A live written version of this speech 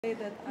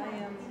That I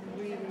am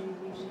really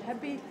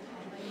happy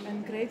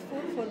and grateful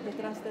for the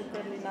trust that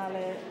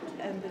Berlinale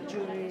and the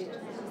jury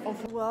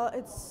offered. Well,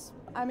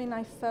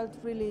 I felt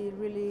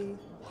really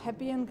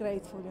happy and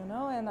grateful, you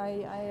know, and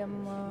I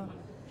am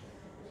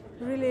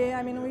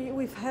really,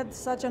 we've had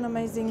such an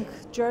amazing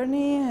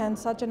journey and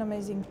such an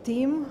amazing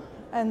team,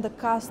 and the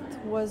cast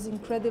was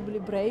incredibly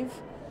brave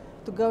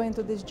to go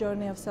into this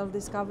journey of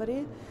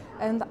self-discovery,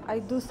 and I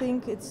do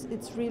think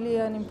it's really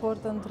an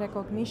important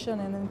recognition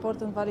and an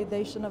important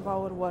validation of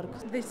our work.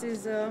 This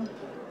is the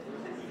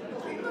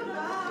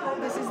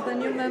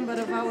new member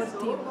of our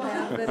team. I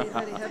am very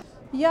happy.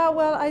 Yeah,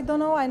 well, I don't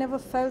know. I never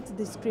felt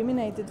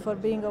discriminated for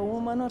being a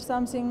woman or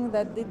something.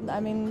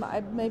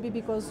 Maybe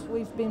because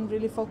we've been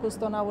really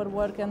focused on our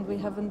work and we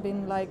haven't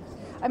been like.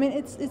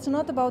 It's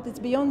not about. It's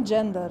beyond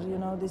gender, you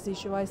know. This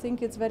issue. I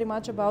think it's very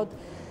much about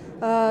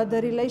the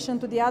relation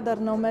to the other,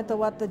 no matter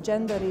what the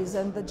gender is,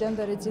 and the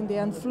gender is in the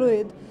end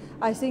fluid.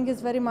 I think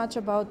it's very much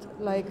about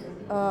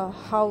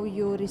how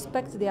you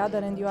respect the other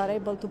and you are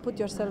able to put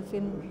yourself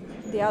in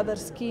the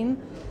other's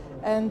skin,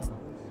 and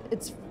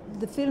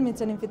the film is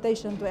an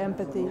invitation to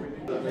empathy.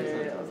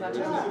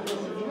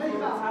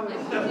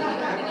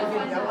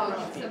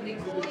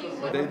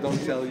 They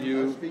don't tell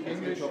you. We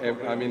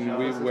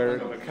were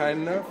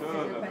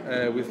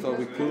we thought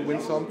we could win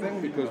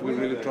something because we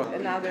really tried.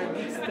 Another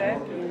big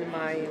step in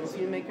my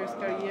filmmaker's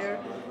career.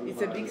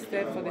 It's a big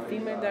step for the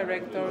female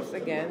directors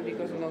again,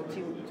 because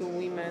two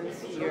women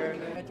here.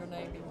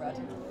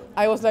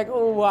 I was like,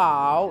 oh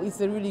wow,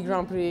 it's a really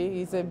Grand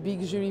Prix. It's a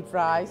big jury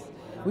prize,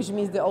 which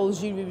means the whole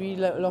jury really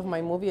love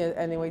my movie.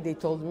 Anyway, they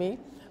told me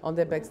on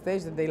the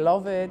backstage that they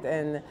love it,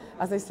 and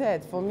as I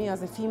said, for me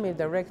as a female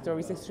director,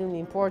 it's extremely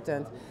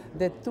important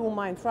that two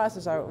main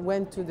prizes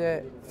went to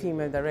the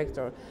female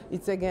director.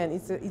 It's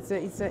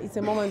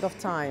a moment of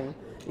time.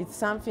 It's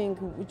something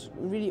which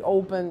really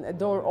opened a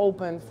door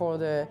for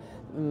the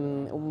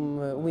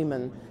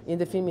women in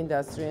the film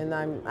industry, and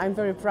I'm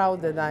very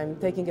proud that I'm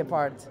taking a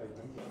part.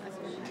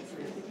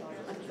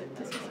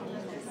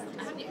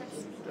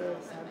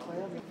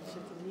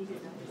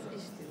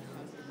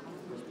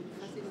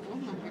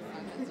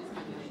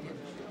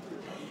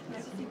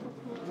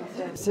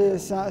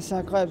 C'est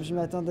incroyable, je ne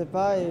m'y attendais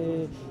pas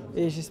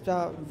et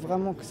j'espère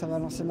vraiment que ça va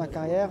lancer ma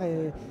carrière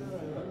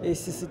et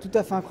c'est tout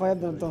à fait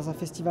incroyable d'être dans un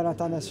festival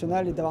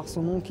international et d'avoir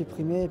son nom qui est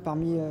primé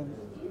parmi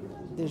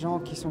des gens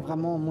qui sont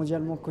vraiment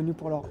mondialement connus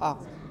pour leur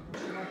art.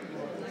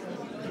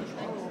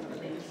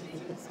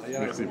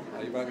 Merci.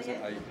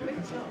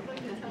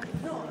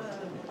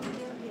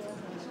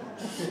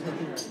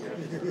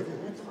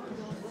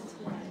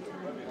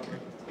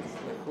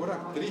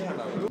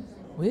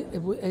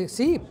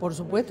 Sí, por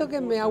supuesto que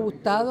me ha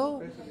gustado.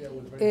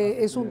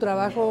 Es un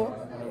trabajo,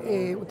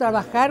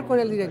 trabajar con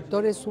el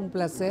director es un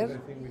placer.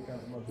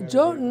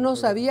 Yo no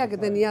sabía que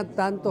tenía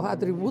tantos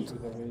atributos.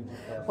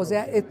 O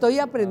sea, estoy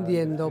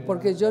aprendiendo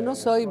porque yo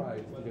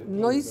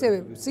no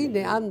hice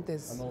cine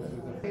antes.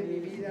 En mi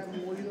vida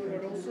muy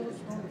dolorosos,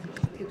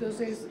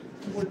 entonces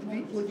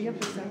volví a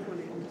empezar con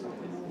él.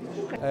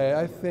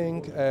 I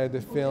think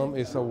the film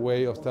is a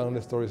way of telling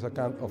the stories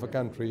of a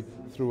country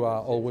through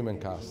an all-women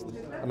cast,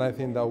 and I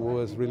think that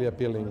was really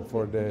appealing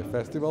for the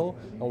festival.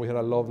 And we had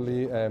a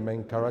lovely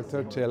main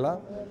character, Cella,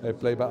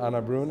 played by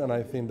Anna Brun, and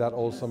I think that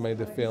also made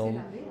the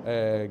film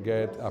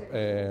get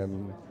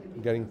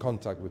in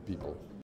contact with people.